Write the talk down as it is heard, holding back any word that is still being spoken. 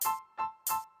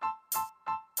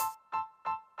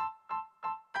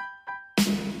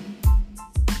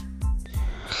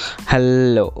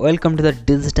Hello, welcome to the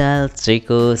digital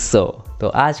ट्रिको show. तो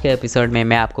आज के एपिसोड में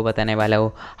मैं आपको बताने वाला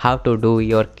हूँ how to do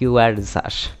your keyword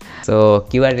research.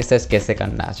 Keyword research कैसे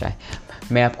करना चाहिए,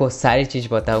 मैं आपको सारी चीज़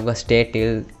बताऊँगा। Stay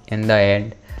till in the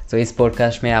and. इस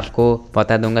पॉडकास्ट में आपको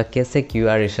बता दूंगा कैसे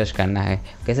कीवर्ड रिसर्च करना है,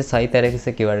 कैसे सही तरीके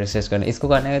से कीवर्ड रिसर्च करना है। इसको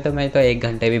करने में तो मैं तो 1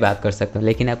 घंटे भी बात कर सकता हूँ,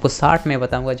 लेकिन आपको शॉर्ट में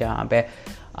बताऊँगा जहाँ पे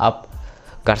आप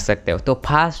कर सकते हो। तो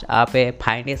फर्स्ट आप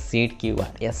फाइंड ए सीड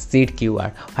कीवर्ड या seed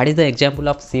keyword. What is the example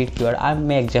of seed keyword? अब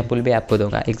मैं एग्जांपल भी आपको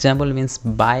दूंगा। Example means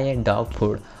by dog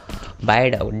food. Bye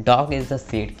dog is the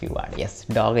seed keyword. Yes,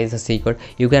 dog is the seed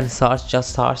keyword. You can search, just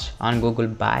search on Google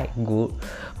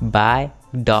buy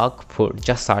dog food,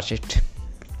 just search it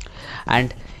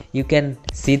and you can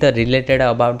see the related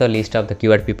about the list of the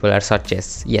keyword people are searches.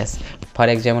 Yes, for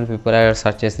example, people are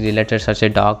searches related such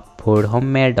as dog food,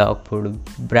 homemade dog food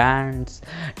brands,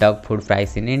 dog food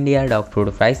price in India, dog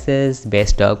food prices,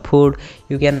 best dog food.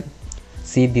 You can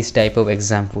see this type of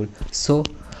example. So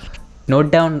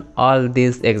note down all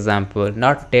these example,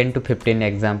 not 10 to 15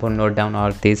 example. Note down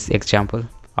all these example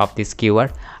of this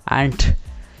keyword, and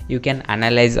you can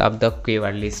analyze of the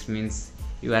keyword list. Means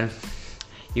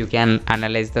you can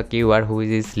analyze the keyword who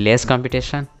is less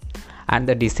competition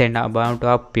and the decent amount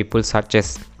of people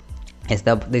searches is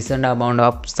the decent amount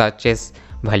of searches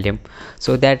volume,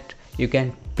 so that you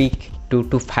can pick 2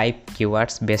 to 5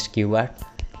 keywords, best keyword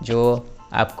जो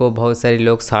आपको बहुत सारे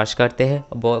लोग search करते हैं।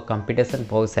 बहुत competition,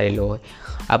 बहुत सारे लोग हैं।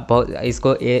 आप बहुत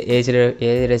इसको एज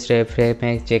रेफरेंस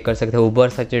में चेक कर सकते हो। ऊबर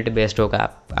सजेस्ट बेस्ट होगा।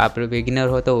 आप बिगिनर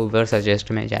हो तो ऊबर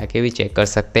सजेस्ट में जाके भी चेक कर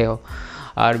सकते हो।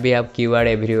 और भी आप कीवर्ड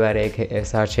एवरीवेयर एक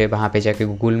सर्च है, वहाँ पे जाके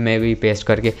गूगल में भी पेस्ट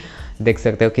करके देख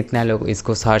सकते हो कितना लोग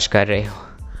इसको सर्च कर रहे हो।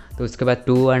 तो उसके बाद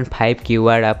 2 और 5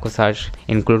 कीवर्ड आपको सर्च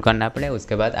इंक्लूड करना पड़ेगा।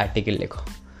 उसके बाद आर्टिकल लिखो।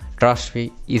 ट्रस्ट भी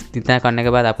इतना करने के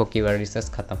बाद आपको कीवर्ड रिसर्च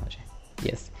ख़त्म हो जाए।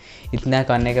 यस, इतना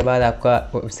करने के बाद आपका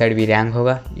वेबसाइट भी रैंक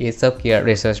होगा। ये सब कीवर्ड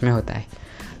रिसर्च में होता है।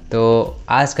 तो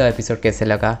आज का एपिसोड कैसे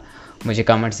लगा मुझे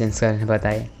कमेंट सेंस करके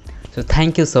बताइए। So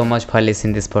thank you so much for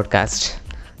listening this podcast.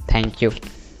 Thank you.